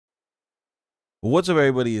What's up,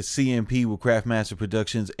 everybody? It's CMP with Craftmaster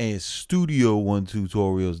Productions and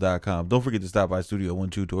Studio12tutorials.com. Don't forget to stop by Studio 12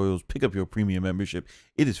 Tutorials, pick up your premium membership.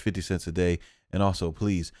 It is 50 cents a day. And also,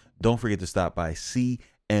 please, don't forget to stop by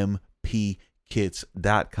cmpkits.com.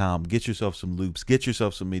 Get yourself some loops, get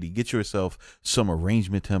yourself some MIDI, get yourself some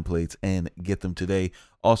arrangement templates, and get them today.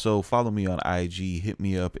 Also, follow me on IG, hit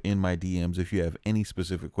me up in my DMs if you have any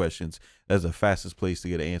specific questions. That's the fastest place to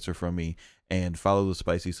get an answer from me. And follow the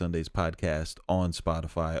Spicy Sundays podcast on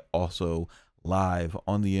Spotify, also live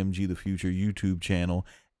on the MG The Future YouTube channel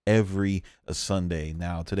every Sunday.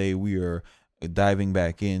 Now, today we are diving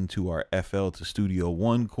back into our FL to Studio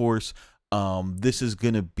One course. This is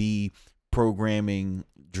going to be programming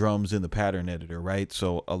drums in the pattern editor, right?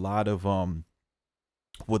 So a lot of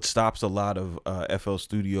what stops a lot of FL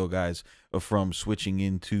Studio guys from switching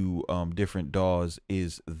into different DAWs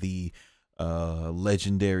is the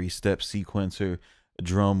legendary step sequencer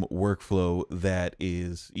drum workflow that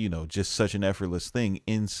is, you know, just such an effortless thing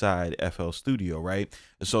inside FL Studio, right?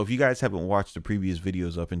 So if you guys haven't watched the previous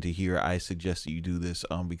videos up into here, I suggest that you do this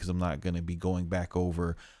because I'm not going to be going back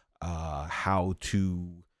over how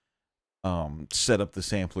to set up the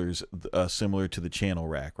samplers similar to the channel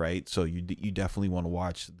rack, right? So you definitely want to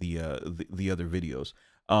watch the other videos.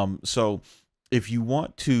 So if you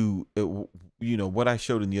want to, you know, what I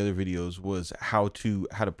showed in the other videos was how to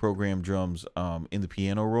program drums in the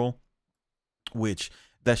piano roll, which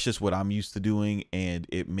that's just what I'm used to doing, and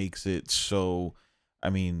it makes it so, I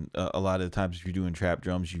mean, a lot of the times if you're doing trap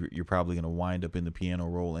drums, you're probably going to wind up in the piano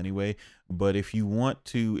roll anyway. But if you want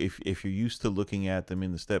to, if you're used to looking at them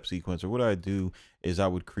in the step sequencer, what I do is I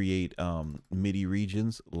would create MIDI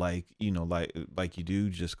regions like, you know, like you do.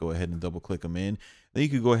 Just go ahead and double click them in. Then you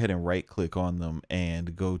could go ahead and right click on them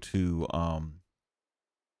and go to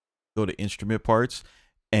instrument parts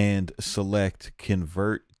and select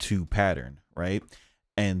convert to pattern, right?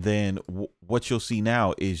 And then what you'll see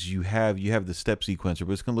now is you have the step sequencer,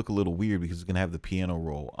 but it's gonna look a little weird because it's gonna have the piano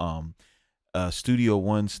roll. Studio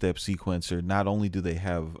One step sequencer, not only do they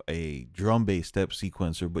have a drum bass step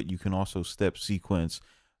sequencer, but you can also step sequence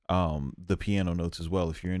the piano notes as well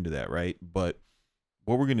if you're into that, right? But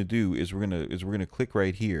what we're gonna do is we're gonna click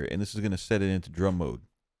right here, and this is gonna set it into drum mode,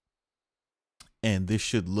 and this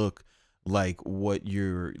should look like what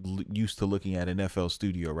you're used to looking at in FL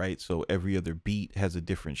Studio, right? So every other beat has a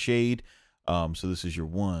different shade. So this is your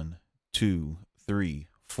 1, 2, 3,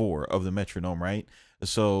 4 of the metronome, right?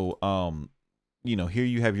 So you know, here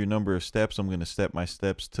you have your number of steps. I'm going to step my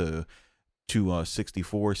steps to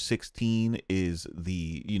 64. 16 is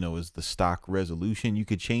the, you know, is the stock resolution. You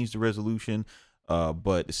could change the resolution,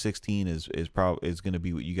 but 16 is going to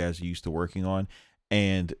be what you guys are used to working on.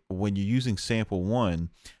 And when you're using sample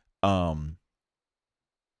one,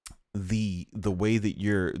 the way that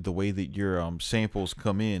your samples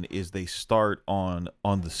come in is they start on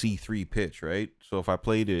the C3 pitch, right? So if I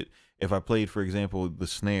played, for example, the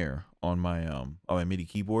snare on my MIDI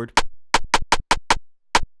keyboard,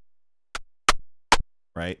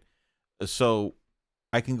 right? So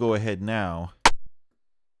I can go ahead now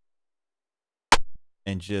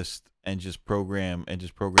and just program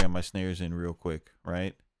my snares in real quick,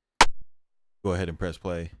 right? Go ahead and press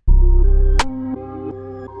play.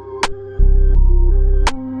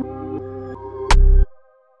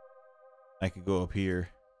 I could go up here.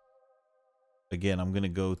 Again, I'm going to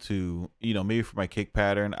go to, you know, maybe for my kick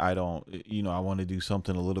pattern, I want to do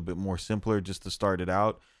something a little bit more simpler just to start it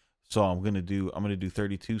out. So I'm going to do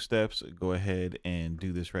 32 steps. Go ahead and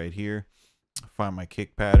do this right here. Find my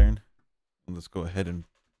kick pattern. Let's go ahead and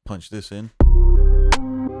punch this in.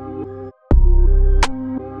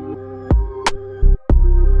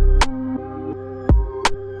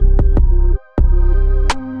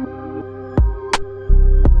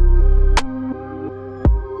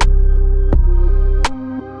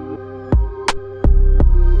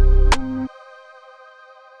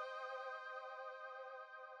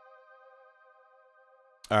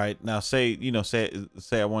 All right, now say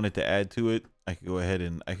I wanted to add to it, I could go ahead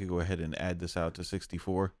and add this out to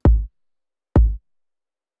 64.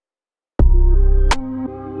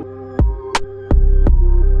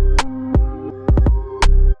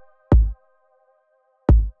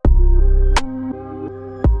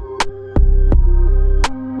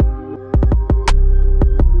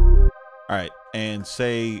 All right, and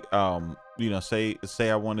say say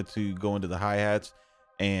I wanted to go into the hi-hats.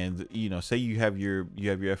 And, you know, say you have your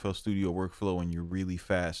FL Studio workflow and you're really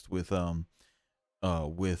fast with fill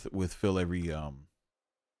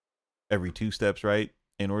every 2 steps, right?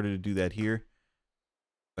 In order to do that here,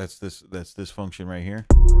 that's this function right here.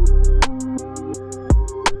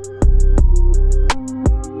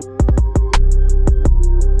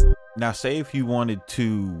 Now, say if you wanted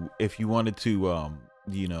to,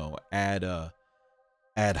 you know, add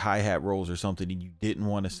hi-hat rolls or something, and you didn't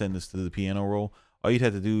want to send this to the piano roll, all you'd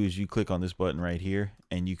have to do is you click on this button right here,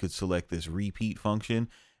 and you could select this repeat function,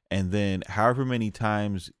 and then however many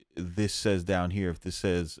times this says down here, if this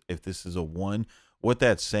is a 1, what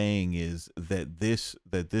that's saying is that this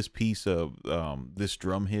piece of this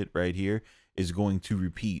drum hit right here is going to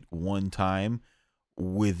repeat 1 time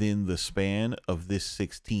within the span of this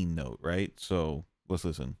 16 note, right? So let's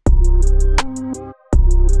listen.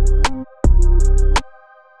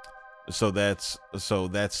 So that's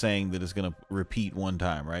saying that it's going to repeat 1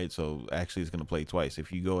 time, right? So actually it's going to play twice.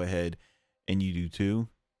 If you go ahead and you do 2,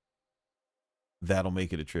 that'll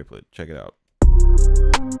make it a triplet. Check it out.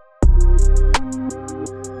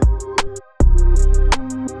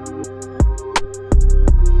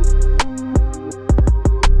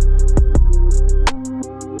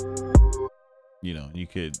 You know, you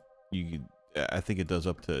could, I think it does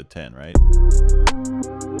up to 10, right?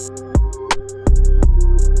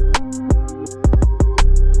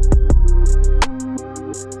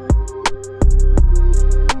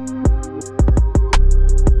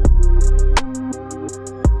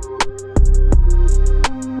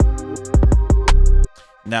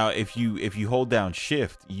 Now, if you hold down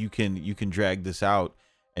shift, you can drag this out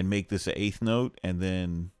and make this an 8th note, and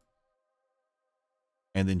then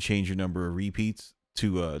change your number of repeats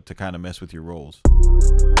to kind of mess with your rolls.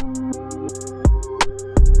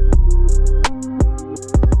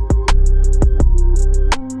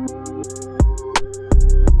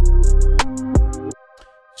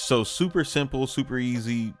 So super simple, super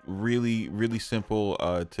easy, really simple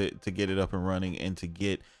to get it up and running, and to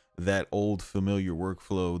get that old familiar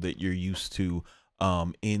workflow that you're used to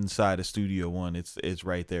inside of Studio One. It's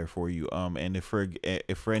right there for you. And if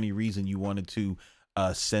for any reason you wanted to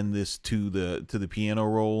send this to the piano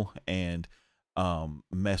roll and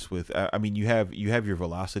mess with, I mean, you have your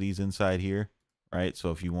velocities inside here, right?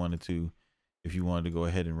 So if you wanted to go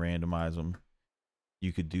ahead and randomize them,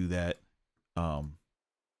 you could do that. And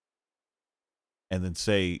then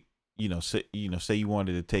say you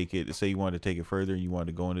wanted to take it further, and you wanted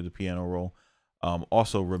to go into the piano roll.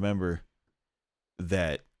 Also remember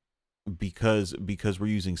that because we're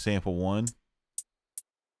using sample 1,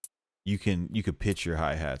 you could pitch your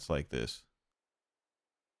hi-hats like this,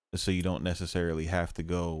 so you don't necessarily have to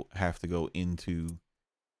go into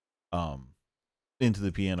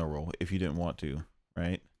the piano roll if you didn't want to,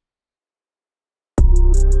 right?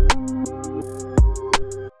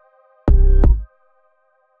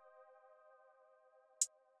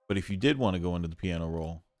 But if you did want to go into the piano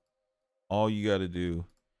roll, all you got to do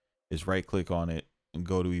is right click on it and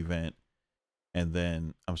go to event, and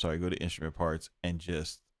then go to instrument parts and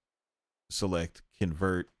just select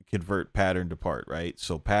convert pattern to part, right?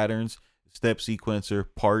 So patterns, step sequencer,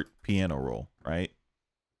 part, piano roll, right?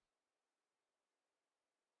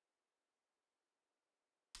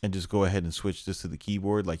 And just go ahead and switch this to the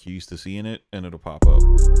keyboard like you're used to seeing it, and it'll pop up.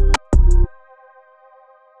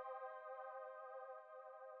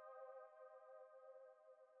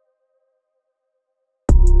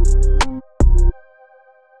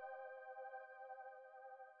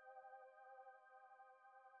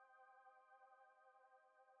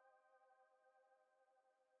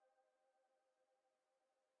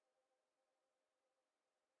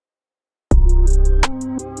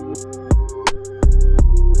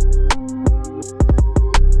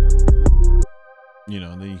 You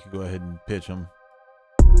know, and then you can go ahead and pitch them.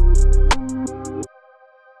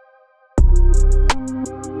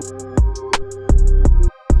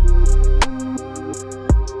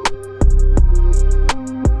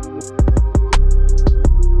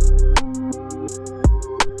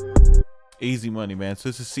 Easy money, man. So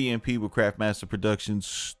this is CMP with Craftmaster Productions,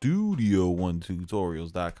 Studio1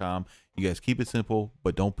 Tutorials.com. You guys keep it simple,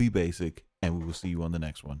 but don't be basic, and we will see you on the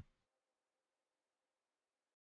next one.